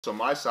So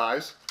my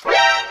size.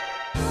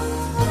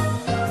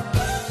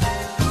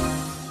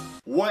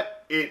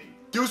 What it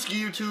dooski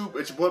YouTube,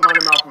 it's your boy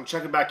Minor Malcolm,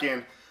 checking back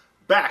in,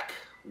 back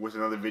with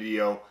another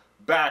video,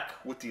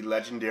 back with the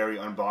legendary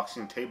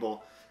unboxing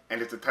table,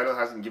 and if the title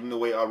hasn't given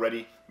away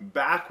already,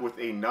 back with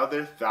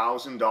another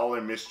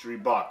 $1,000 mystery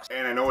box.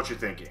 And I know what you're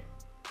thinking,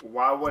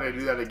 why would I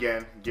do that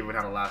again, given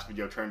how the last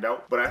video turned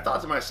out? But I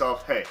thought to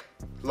myself, hey,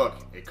 look,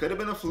 it could have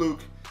been a fluke,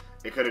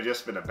 it could have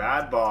just been a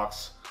bad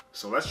box,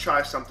 so let's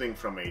try something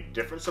from a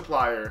different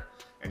supplier,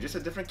 and just a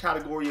different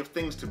category of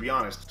things, to be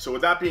honest. So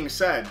with that being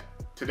said,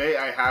 today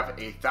I have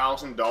a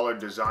 $1,000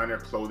 designer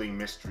clothing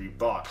mystery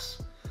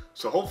box.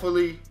 So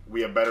hopefully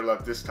we have better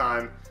luck this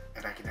time,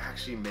 and I can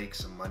actually make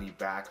some money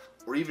back,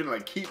 or even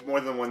like keep more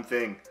than one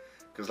thing,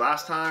 because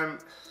last time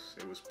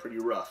it was pretty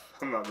rough,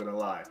 I'm not gonna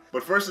lie.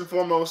 But first and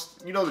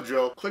foremost, you know the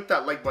drill. Click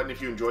that like button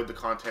if you enjoyed the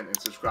content,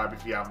 and subscribe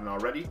if you haven't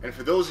already. And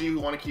for those of you who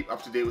want to keep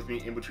up to date with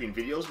me in between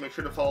videos, make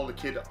sure to follow the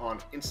kid on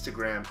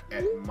Instagram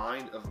at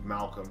Mind of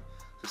Malcolm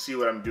to see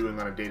what I'm doing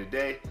on a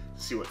day-to-day, to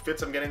see what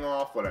fits I'm getting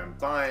off, what I'm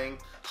buying.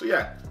 So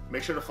yeah,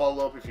 make sure to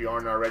follow up if you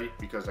aren't already,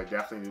 because I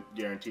definitely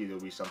guarantee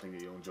there'll be something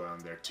that you'll enjoy on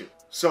there too.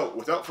 So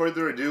without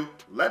further ado,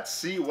 let's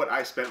see what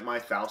I spent my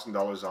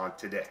 $1,000 on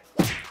today.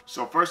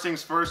 So first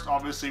things first,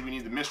 obviously we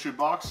need the mystery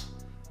box,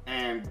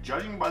 and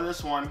judging by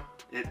this one,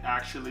 it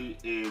actually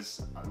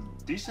is a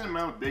decent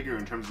amount bigger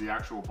in terms of the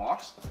actual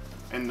box,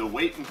 and the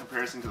weight in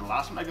comparison to the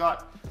last one I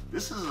got,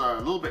 this is a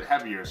little bit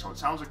heavier, so it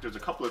sounds like there's a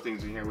couple of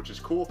things in here, which is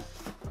cool.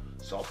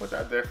 So I'll put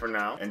that there for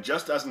now. And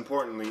just as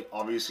importantly,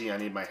 obviously I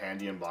need my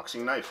handy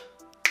unboxing knife.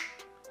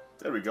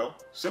 There we go,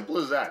 simple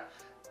as that.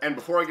 And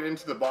before I get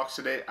into the box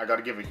today, I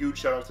gotta give a huge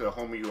shout out to the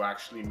homie who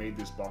actually made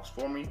this box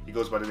for me. He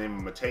goes by the name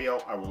of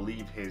Mateo. I will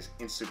leave his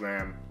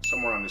Instagram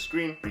somewhere on the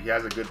screen. He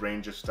has a good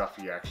range of stuff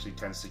he actually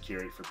tends to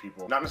curate for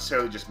people. Not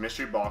necessarily just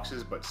mystery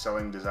boxes, but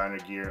selling designer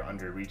gear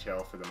under retail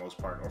for the most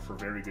part, or for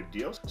very good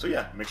deals. So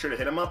yeah, make sure to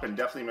hit him up and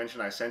definitely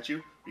mention I sent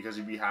you, because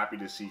he'd be happy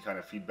to see kind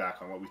of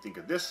feedback on what we think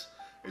of this,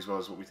 as well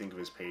as what we think of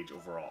his page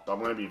overall. So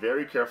I'm gonna be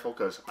very careful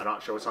because I'm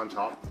not sure what's on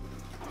top,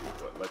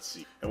 but let's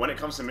see. And when it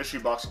comes to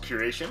mystery box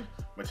curation,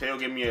 Mateo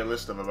gave me a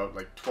list of about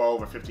like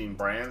 12 or 15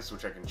 brands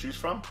which I can choose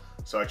from.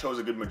 So I chose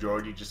a good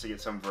majority just to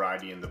get some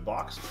variety in the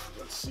box.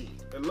 Let's see.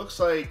 It looks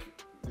like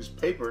there's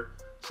paper,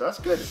 so that's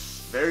good.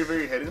 Very,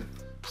 very hidden.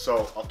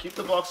 So I'll keep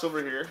the box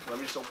over here. Let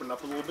me just open it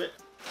up a little bit.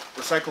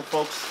 Recycle,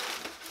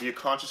 folks. Be a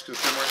conscious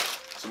consumer.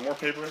 Some more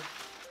paper.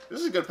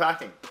 This is good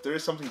packing. If there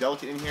is something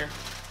delicate in here,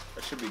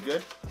 that should be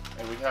good.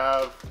 And we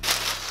have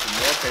some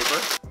more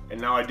paper. And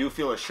now I do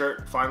feel a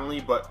shirt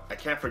finally, but I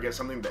can't forget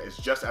something that is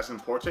just as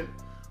important.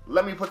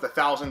 Let me put the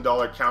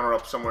 $1,000 counter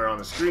up somewhere on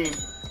the screen,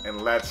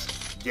 and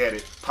let's get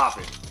it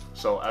popping.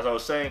 So as I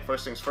was saying,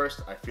 first things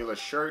first, I feel a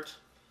shirt.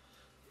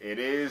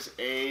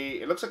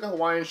 It looks like a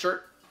Hawaiian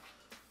shirt.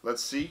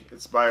 Let's see,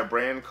 it's by a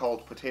brand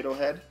called Potato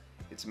Head.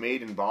 It's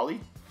made in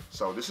Bali,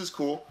 so this is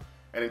cool.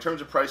 And in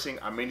terms of pricing,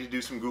 I may need to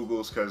do some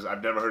Googles because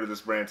I've never heard of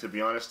this brand, to be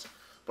honest.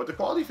 But the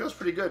quality feels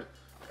pretty good.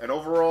 And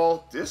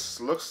overall, this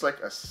looks like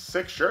a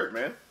sick shirt,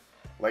 man.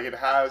 Like it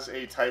has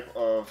a type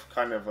of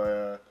kind of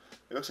a,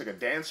 it looks like a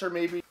dancer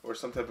maybe, or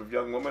some type of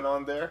young woman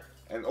on there.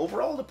 And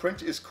overall, the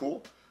print is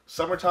cool.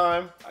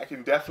 Summertime, I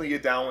can definitely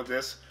get down with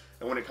this.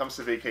 And when it comes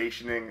to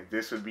vacationing,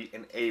 this would be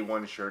an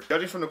A1 shirt.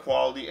 Judging from the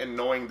quality and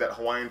knowing that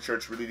Hawaiian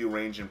shirts really do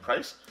range in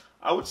price,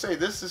 I would say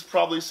this is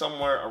probably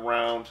somewhere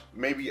around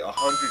maybe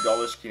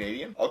 $100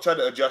 Canadian. I'll try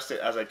to adjust it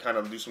as I kind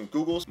of do some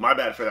Googles. My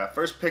bad for that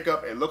first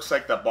pickup. It looks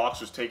like that box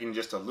was taking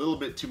just a little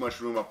bit too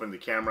much room up in the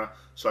camera,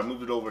 so I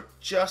moved it over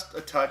just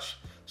a touch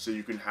so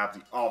you can have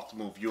the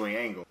optimal viewing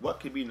angle.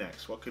 What could be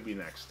next? What could be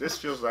next? This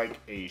feels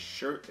like a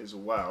shirt as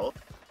well.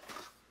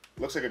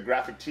 Looks like a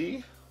graphic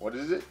tee. What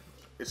is it?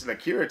 It's an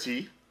Akira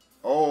tee.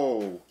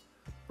 Oh,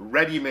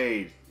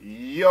 ready-made.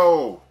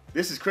 Yo,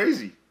 this is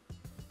crazy.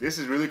 This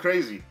is really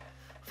crazy.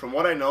 From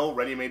what I know,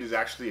 Ready Made is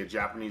actually a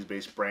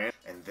Japanese-based brand,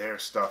 and their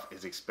stuff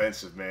is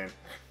expensive, man.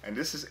 And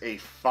this is a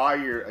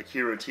fire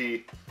Akira tee.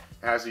 It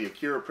has the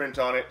Akira print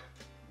on it.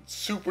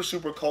 Super,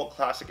 super cult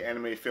classic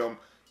anime film.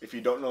 If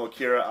you don't know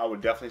Akira, I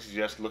would definitely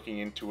suggest looking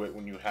into it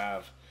when you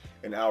have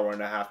an hour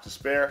and a half to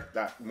spare.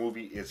 That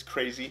movie is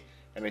crazy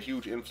and a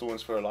huge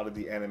influence for a lot of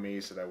the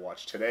animes that I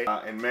watch today.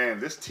 And man,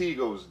 this tee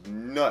goes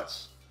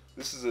nuts.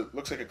 This is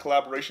looks like a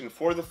collaboration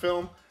for the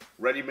film,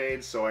 Ready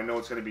Made, so I know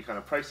it's going to be kind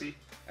of pricey.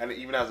 And it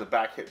even has a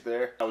back hit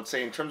there. I would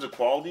say in terms of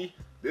quality,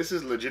 this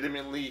is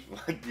legitimately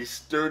like the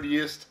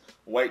sturdiest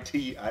white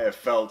tee I have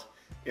felt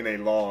in a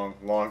long,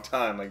 long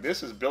time. Like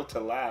this is built to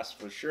last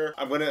for sure.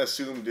 I'm gonna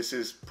assume this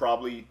is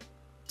probably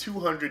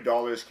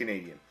 $200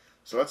 Canadian.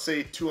 So let's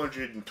say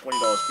 $220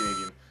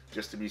 Canadian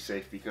just to be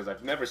safe, because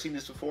I've never seen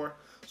this before,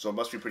 so it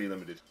must be pretty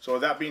limited. So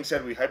with that being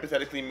said, we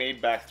hypothetically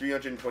made back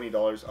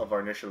 $320 of our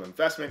initial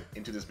investment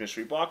into this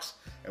mystery box,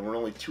 and we're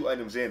only 2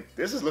 items in.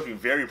 This is looking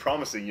very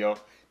promising, yo.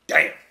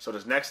 Damn! So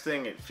this next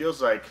thing, it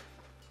feels like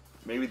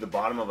maybe the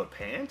bottom of a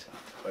pant.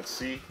 Let's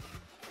see.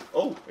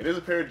 Oh, it is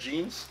a pair of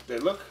jeans. They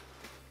look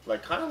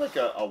like kind of like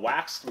a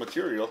waxed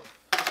material.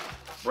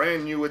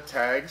 Brand new with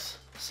tags.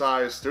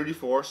 size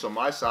 34, so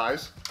my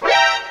size.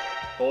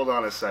 Hold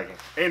on a second.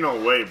 Ain't no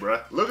way,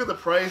 bruh. Look at the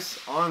price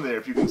on there,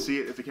 if you can see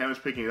it, if the camera's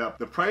picking it up.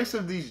 The price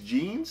of these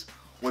jeans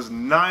was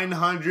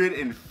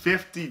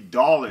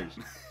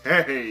 $950.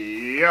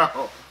 Hey,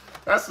 yo.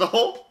 That's the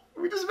whole,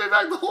 we just made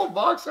back the whole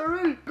box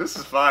already. This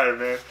is fire,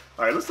 man.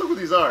 All right, let's look what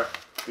these are.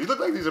 These look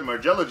like these are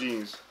Margiela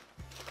jeans.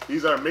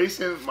 These are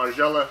Mason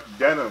Margiela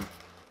denim.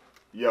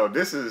 Yo,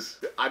 this is,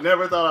 I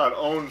never thought I'd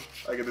own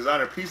like a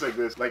designer piece like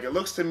this. Like, it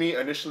looks to me,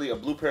 initially a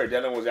blue pair of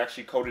denim was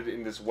actually coated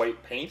in this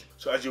white paint.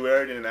 So as you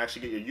wear it and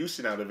actually get your use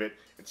out of it,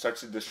 it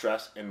starts to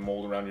distress and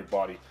mold around your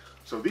body.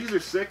 So these are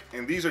sick,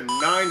 and these are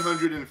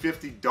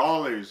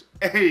 $950.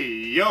 Hey,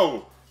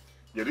 yo.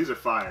 Yeah, these are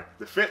fire.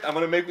 The fit I'm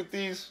gonna make with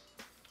these,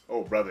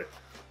 oh brother.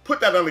 Put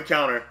that on the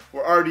counter.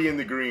 We're already in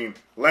the green.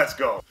 Let's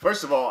go.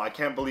 First of all, I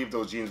can't believe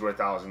those jeans were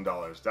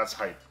 $1,000. That's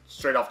hype.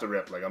 Straight off the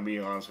rip, like, I'm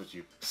being honest with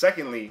you.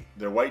 Secondly,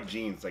 they're white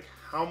jeans. Like,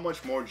 how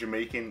much more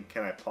Jamaican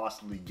can I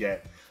possibly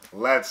get?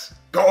 Let's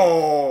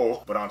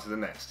go. But on to the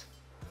next.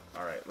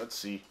 All right, let's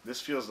see.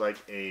 This feels like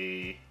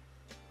a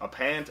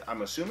pant,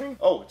 I'm assuming.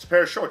 Oh, it's a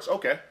pair of shorts.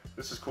 Okay,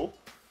 this is cool.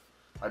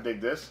 I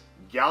dig this.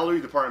 Gallery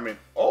Department.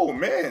 Oh,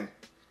 man.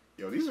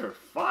 Yo, these are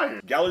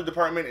fire. Gallery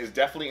Department is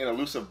definitely an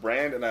elusive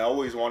brand, and I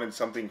always wanted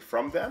something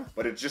from them,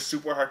 but it's just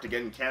super hard to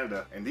get in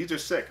Canada, and these are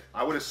sick.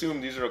 I would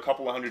assume these are a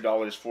couple of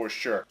 $100s for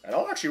sure, and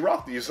I'll actually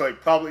rock these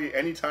like probably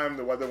anytime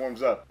the weather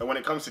warms up. And when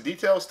it comes to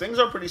details, things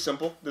are pretty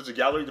simple. There's a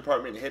Gallery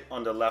Department hit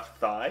on the left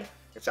thigh.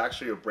 It's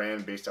actually a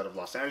brand based out of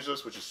Los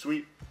Angeles, which is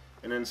sweet.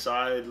 And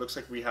inside, looks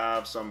like we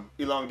have some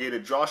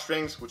elongated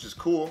drawstrings, which is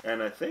cool.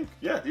 And I think,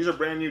 yeah, these are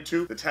brand new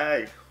too. The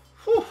tag,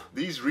 whew,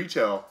 these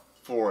retail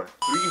for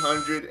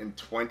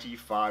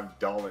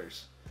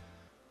 $325.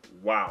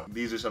 Wow,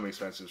 these are some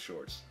expensive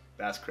shorts.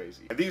 That's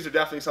crazy. And these are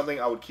definitely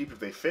something I would keep if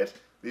they fit.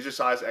 These are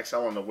size XL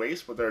on the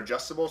waist, but they're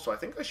adjustable, so I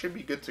think I should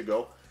be good to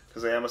go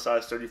because I am a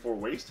size 34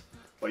 waist.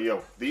 But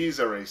yo, these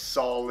are a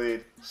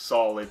solid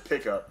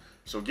pickup.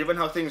 So given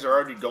how things are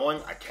already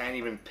going, I can't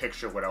even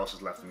picture what else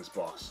is left in this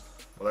box.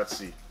 Well, let's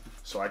see.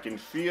 So I can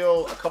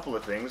feel a couple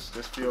of things.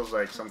 This feels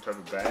like some type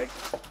of bag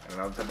and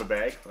another type of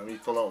bag. Let me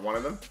pull out one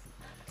of them.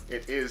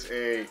 It is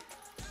a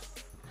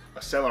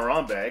Saint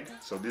Laurent bag,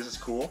 so this is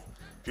cool.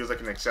 Feels like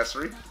an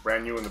accessory,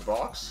 brand new in the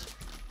box.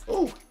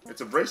 Oh,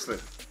 it's a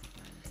bracelet.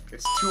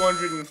 It's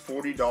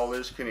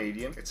 $240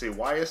 Canadian. It's a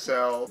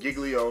YSL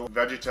Giglio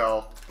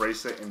Vegetal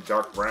bracelet in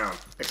dark brown.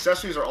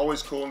 Accessories are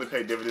always cool and they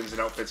pay dividends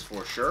in outfits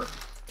for sure.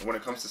 And when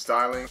it comes to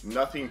styling,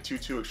 nothing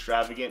too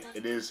extravagant.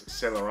 It is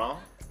Saint Laurent,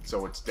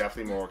 so it's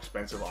definitely more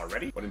expensive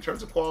already. But in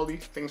terms of quality,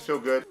 things feel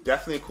good.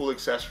 Definitely a cool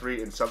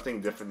accessory and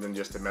something different than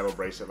just a metal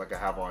bracelet like I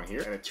have on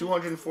here. And at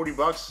 240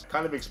 bucks,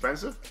 kind of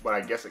expensive, but I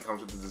guess it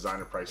comes with the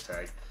designer price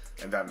tag,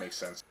 and that makes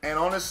sense. And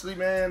honestly,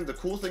 man, the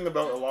cool thing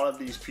about a lot of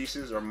these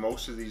pieces, or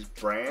most of these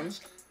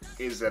brands,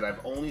 is that I've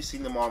only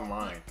seen them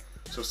online.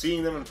 So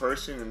seeing them in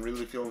person and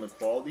really feeling the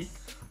quality,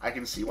 I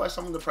can see why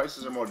some of the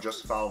prices are more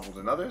justifiable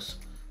than others.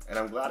 And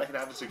I'm glad I can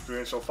have this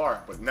experience so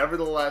far. But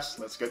nevertheless,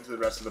 let's get to the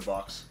rest of the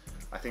box.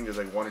 I think there's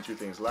like 1 or 2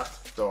 things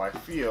left. So I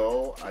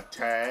feel a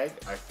tag,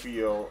 I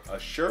feel a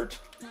shirt,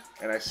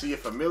 and I see a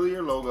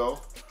familiar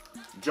logo.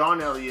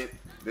 John Elliott.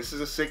 This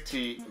is a sick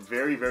tee,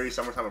 very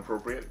summertime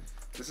appropriate.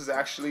 This is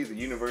actually the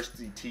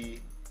university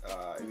tee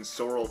in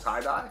sorrel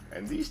tie-dye,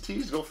 and these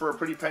tees go for a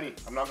pretty penny,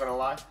 I'm not gonna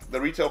lie. The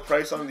retail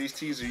price on these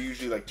tees are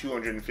usually like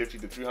 250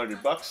 to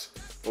 300 bucks,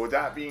 but with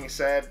that being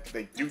said,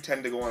 they do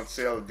tend to go on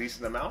sale a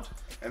decent amount,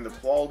 and the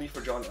quality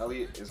for John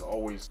Elliott is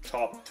always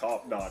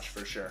top notch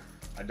for sure.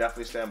 I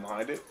definitely stand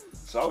behind it.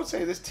 So I would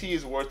say this tee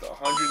is worth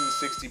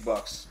 160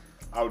 bucks.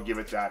 I would give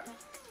it that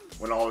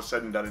when all is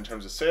said and done in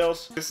terms of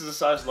sales. This is a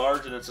size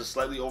large and it's a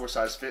slightly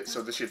oversized fit,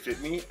 so this should fit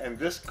me, and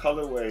this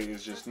colorway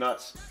is just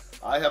nuts.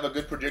 I have a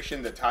good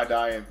prediction that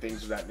tie-dye and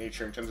things of that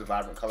nature in terms of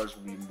vibrant colors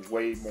will be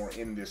way more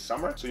in this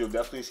summer, so you'll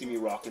definitely see me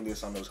rocking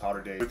this on those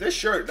hotter days. With this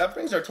shirt, that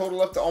brings our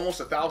total up to almost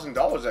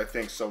 $1,000, I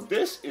think, so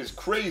this is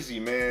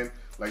crazy, man.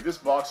 Like, this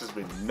box has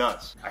been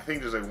nuts. I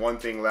think there's like 1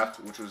 thing left,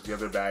 which was the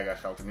other bag I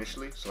felt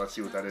initially, so let's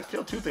see what that is. I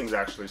feel 2 things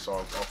actually, so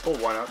I'll pull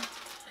one out.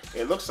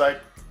 It looks like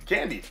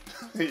candy.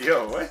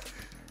 Yo, what?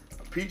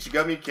 A peach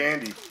gummy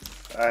candy.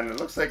 And it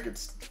looks like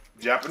it's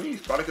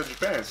Japanese, product of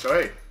Japan, so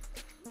hey.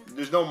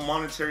 There's no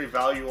monetary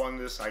value on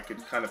this I could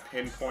kind of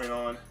pinpoint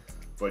on,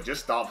 but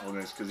just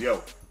thoughtfulness, because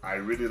yo, I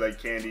really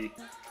like candy,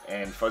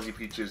 and fuzzy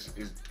peaches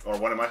are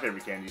one of my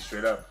favorite candies,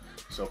 straight up.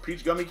 So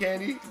peach gummy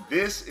candy,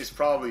 this is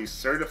probably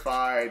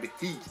certified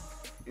heat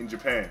in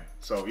Japan.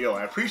 So yo,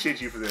 I appreciate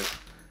you for this.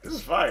 This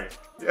is fire.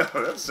 Yo,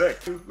 that's sick.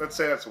 Let's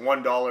say that's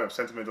 $1 of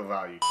sentimental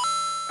value.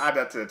 Add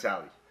that to the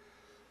tally.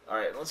 All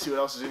right, let's see what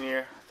else is in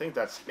here. I think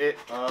that's it.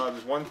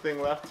 There's 1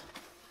 thing left.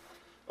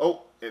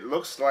 Oh, it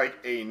looks like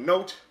a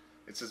note.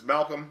 It says,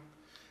 Malcolm,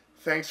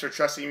 thanks for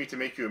trusting me to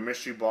make you a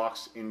mystery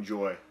box.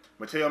 Enjoy.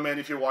 Mateo, man,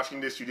 if you're watching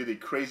this, you did a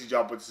crazy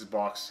job with this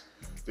box.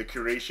 The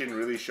curation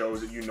really shows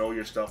that you know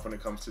your stuff when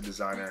it comes to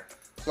designer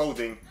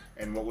clothing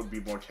and what would be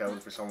more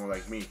tailored for someone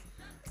like me.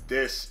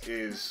 This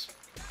is,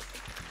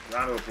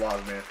 round of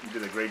applause, man. You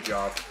did a great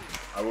job.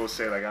 I will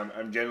say, like,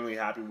 I'm genuinely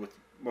happy with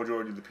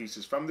majority of the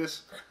pieces from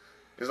this.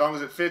 As long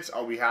as it fits,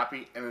 I'll be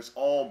happy, and it's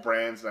all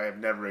brands that I have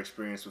never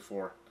experienced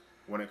before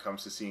when it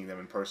comes to seeing them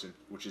in person,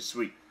 which is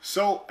sweet.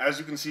 So, as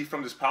you can see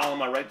from this pile on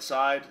my right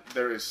side,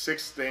 there is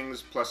 6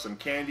 things plus some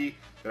candy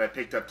that I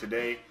picked up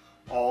today,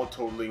 all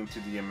totaling to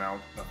the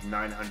amount of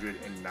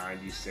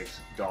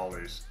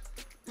 $996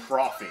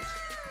 profit.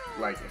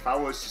 Like, if I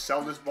was to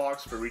sell this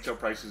box for retail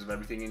prices of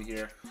everything in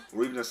here,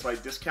 or even a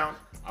slight discount,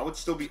 I would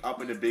still be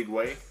up in a big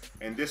way,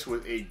 and this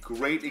was a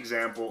great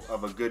example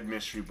of a good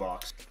mystery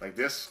box. Like,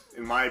 this,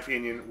 in my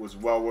opinion, was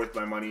well worth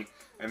my money,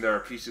 and there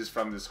are pieces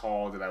from this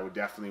haul that I would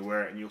definitely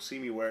wear, and you'll see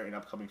me wear in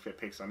upcoming fit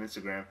pics on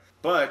Instagram.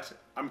 But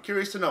I'm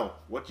curious to know,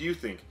 what do you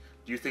think?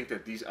 Do you think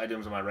that these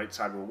items on my right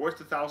side were worth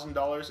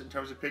 $1,000 in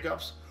terms of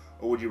pickups?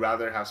 Or would you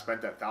rather have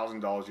spent that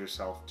 $1,000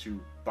 yourself to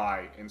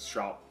buy and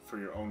shop for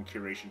your own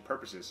curation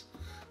purposes?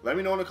 Let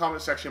me know in the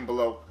comment section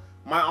below.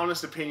 My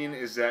honest opinion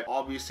is that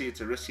obviously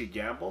it's a risky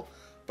gamble,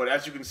 but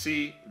as you can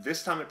see,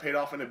 this time it paid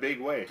off in a big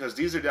way, because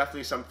these are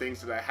definitely some things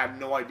that I had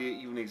no idea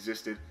even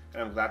existed,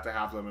 and I'm glad to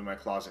have them in my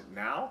closet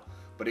now.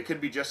 But it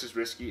could be just as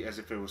risky as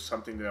if it was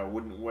something that I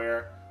wouldn't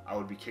wear. I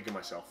would be kicking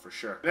myself for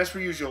sure. And as per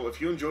usual,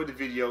 if you enjoyed the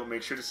video,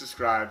 make sure to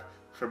subscribe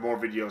for more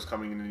videos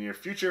coming in the near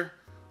future.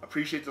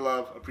 Appreciate the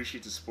love,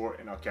 appreciate the support,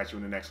 and I'll catch you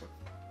in the next one.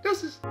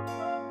 Deuces!